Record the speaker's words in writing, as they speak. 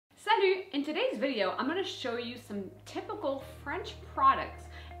In today's video, I'm going to show you some typical French products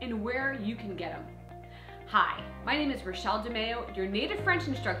and where you can get them. Hi, my name is Rachele DeMeo, your native French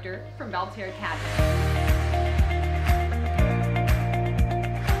instructor from Belle Terre Academy.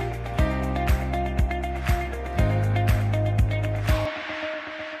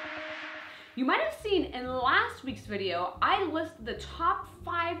 You might have seen in last week's video, I listed the top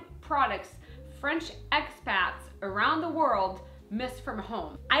 5 products French expats around the world miss from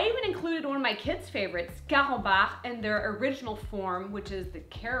home. I even included one of my kids' favorites, carambar, in their original form, which is the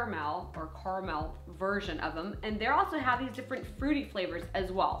caramel version of them. And they also have these different fruity flavors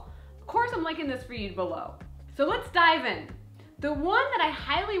as well. Of course, I'm linking this for you below. So let's dive in. The one that I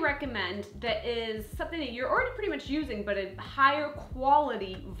highly recommend that is something that you're already pretty much using, but a higher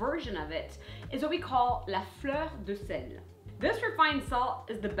quality version of it, is what we call la fleur de sel. This refined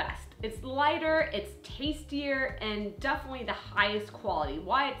salt is the best. It's lighter, it's tastier, and definitely the highest quality.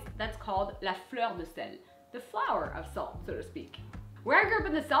 Why that's called la fleur de sel, the flower of salt, so to speak. Where I grew up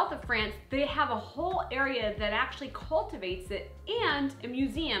in the south of France, they have a whole area that actually cultivates it and a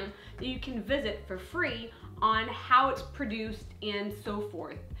museum that you can visit for free on how it's produced and so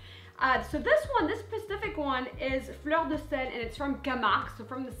forth. So this specific one is fleur de sel, and it's from Camargue, so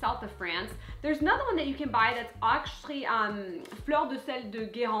from the south of France. There's another one that you can buy that's actually fleur de sel de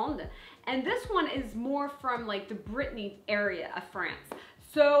Guérande, and this one is more from like the Brittany area of France.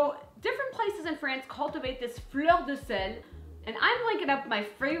 So different places in France cultivate this fleur de sel, and I'm linking up my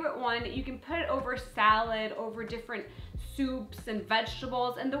favorite one. You can put it over salad, over different soups and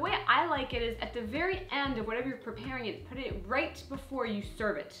vegetables, and the way I like it is at the very end of whatever you're preparing it, put it right before you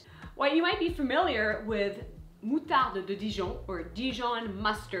serve it. Well, you might be familiar with moutarde de Dijon or Dijon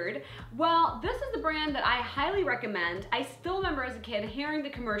mustard. Well, this is the brand that I highly recommend. I still remember as a kid hearing the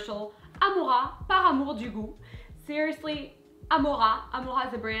commercial, Amoura, par amour du goût. Seriously, Amoura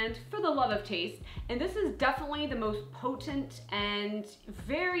is a brand for the love of taste, and this is definitely the most potent and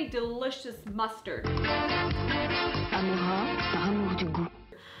very delicious mustard. Amoura, par amour du goût.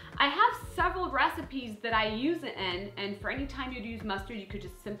 I have several recipes that I use it in, and for any time you'd use mustard, you could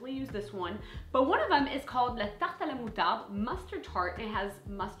just simply use this one. But one of them is called la tarte à la moutarde, mustard tart. It has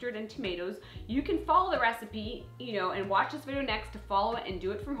mustard and tomatoes. You can follow the recipe, and watch this video next to follow it and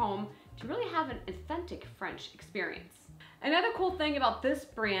do it from home to really have an authentic French experience. Another cool thing about this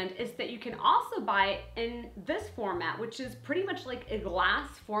brand is that you can also buy it in this format, which is pretty much like a glass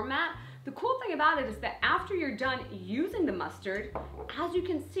format. The cool thing about it is that after you're done using the mustard, as you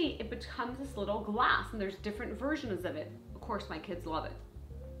can see, it becomes this little glass, and there's different versions of it. Of course, my kids love it.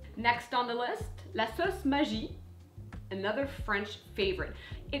 Next on the list, la sauce magie, another French favorite.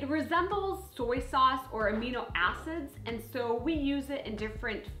 It resembles soy sauce or amino acids, and so we use it in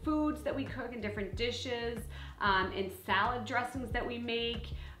different foods that we cook, in different dishes, in salad dressings that we make,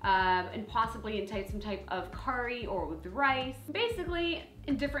 and possibly in some type of curry or with rice. Basically,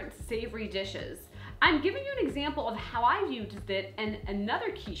 in different savory dishes. I'm giving you an example of how I've used it in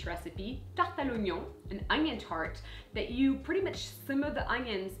another quiche recipe, tarte à l'oignon, an onion tart, that you pretty much simmer the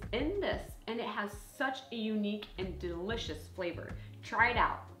onions in this, and it has such a unique and delicious flavor. Try it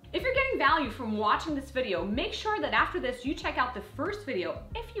out. If you're getting value from watching this video, make sure that after this you check out the first video,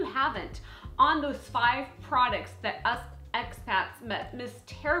 if you haven't, on those 5 products that us expats miss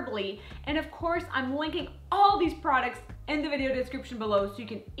terribly. And of course, I'm linking all these products in the video description below so you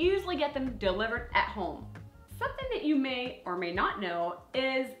can easily get them delivered at home. Something that you may or may not know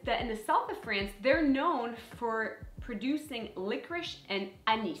is that in the south of France, they're known for producing licorice and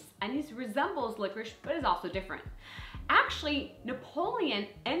anise. Anise resembles licorice, but is also different. Actually, Napoleon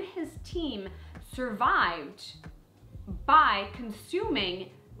and his team survived by consuming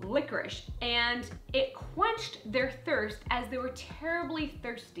licorice, and it quenched their thirst as they were terribly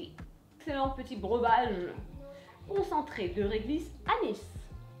thirsty. Excellent petit breuvage concentré de réglisse anis,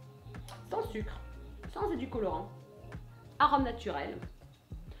 sans sucre, sans édulcorant, arôme naturel,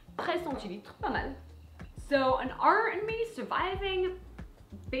 13 centilitres, pas mal. So an army surviving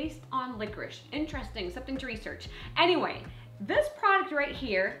based on licorice. Interesting, something to research. Anyway, this product right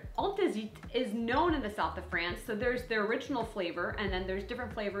here, Antezit, is known in the south of France. So there's the original flavor, and then there's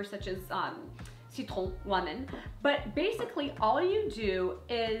different flavors such as citron, lemon. But basically all you do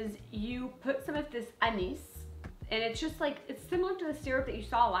is you put some of this anise, and it's just like, it's similar to the syrup that you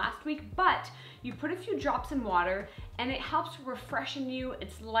saw last week, but you put a few drops in water, and it helps refreshen you.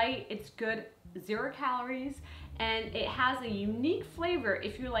 It's light, it's good, 0 calories, and it has a unique flavor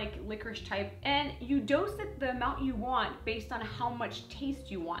if you like licorice type, and you dose it the amount you want based on how much taste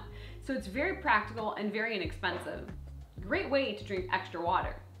you want. So it's very practical and very inexpensive. Great way to drink extra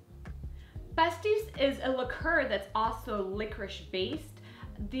water. Pastis is a liqueur that's also licorice based.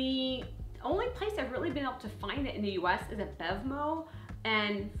 The only place I've really been able to find it in the US is at Bevmo,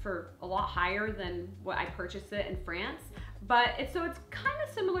 and for a lot higher than what I purchased it in France. But it's kind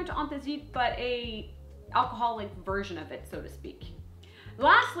of similar to Antezit, but a alcoholic version of it, so to speak.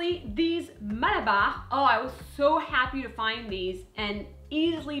 Lastly, these Malabar. Oh, I was so happy to find these and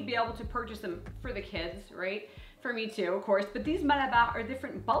easily be able to purchase them for the kids, right? For me too, of course. But these Malabar are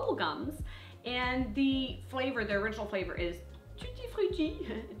different bubble gums, and the flavor, the original flavor is tutti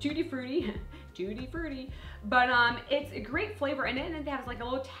frutti. But it's a great flavor, and it has like a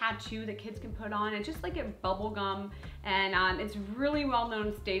little tattoo that kids can put on. It's just like a bubble gum, and it's really well known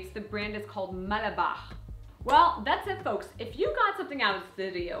in the States. The brand is called Malabar. Well, that's it, folks. If you got something out of this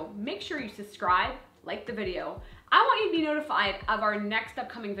video, make sure you subscribe, like the video. I want you to be notified of our next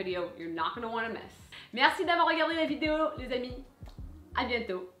upcoming video you're not going to want to miss. Merci d'avoir regardé la vidéo, les amis. À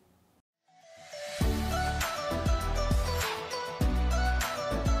bientôt.